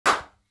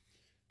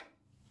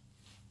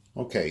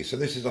Okay, so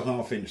this is a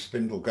 1/2 inch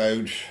spindle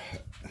gouge,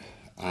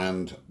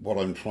 and what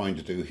I'm trying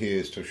to do here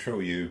is to show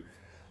you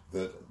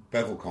that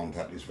bevel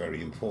contact is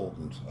very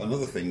important.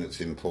 Another thing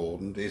that's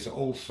important is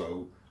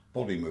also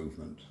body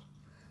movement.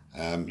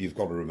 You've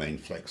got to remain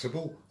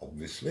flexible,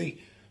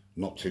 obviously,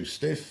 not too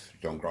stiff.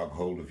 Don't grab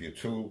hold of your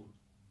tool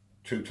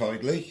too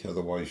tightly,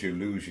 otherwise you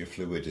lose your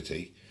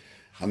fluidity.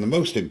 And the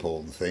most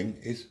important thing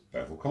is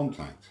bevel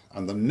contact.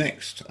 And the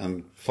next,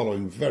 and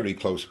following very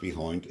close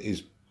behind,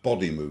 is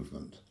body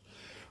movement.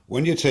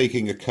 When you're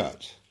taking a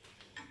cut,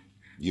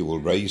 you will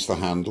raise the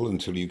handle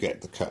until you get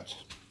the cut.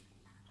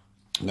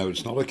 Now,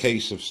 it's not a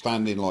case of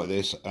standing like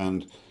this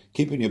and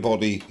keeping your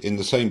body in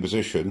the same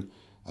position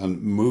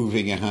and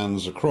moving your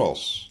hands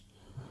across.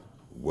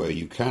 Where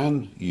you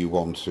can, you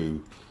want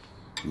to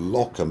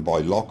lock, and by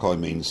lock I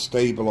mean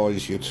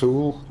stabilize your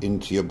tool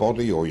into your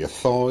body or your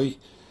thigh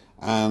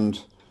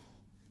and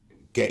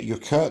get your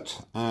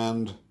cut,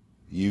 and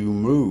you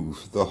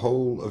move the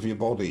whole of your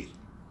body.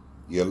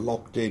 You're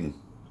locked in.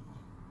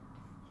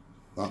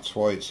 That's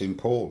why it's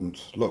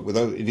important. Look,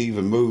 without it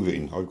even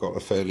moving, I've got a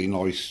fairly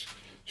nice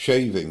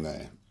shaving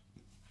there.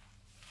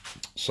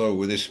 So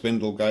with this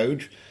spindle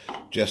gouge,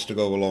 just to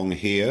go along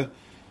here,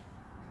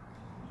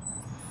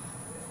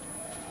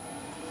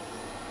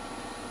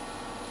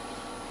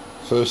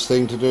 first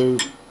thing to do,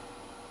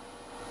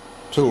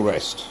 tool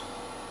rest,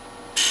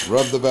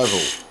 rub the bevel,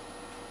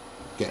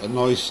 get a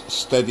nice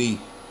steady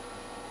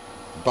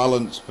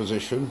balanced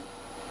position,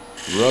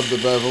 rub the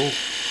bevel,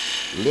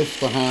 lift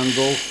the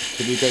handle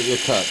till you get your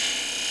cut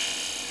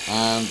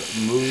and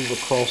move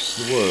across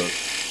the work.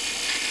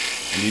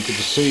 And you can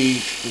see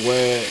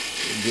where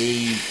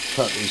the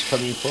cut is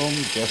coming from,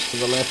 just to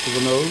the left of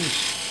the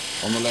nose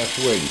on the left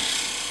wing.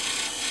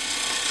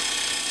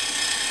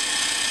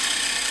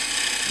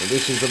 Now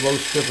this is the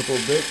most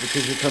difficult bit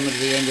because you're coming to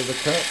the end of the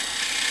cut,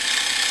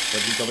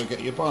 but you've got to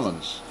get your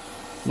balance.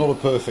 Not a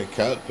perfect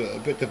cut, but a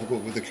bit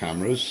difficult with the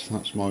cameras,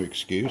 that's my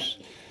excuse.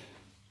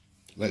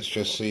 Let's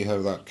just see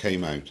how that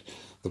came out.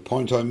 The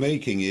point I'm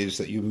making is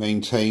that you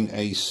maintain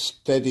a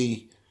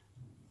steady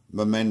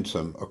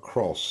momentum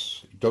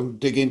across. Don't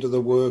dig into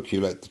the work, you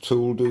let the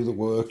tool do the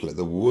work, let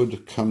the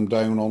wood come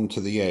down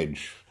onto the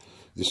edge.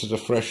 This is a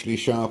freshly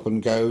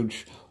sharpened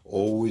gouge,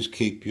 always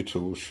keep your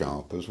tool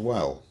sharp as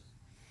well.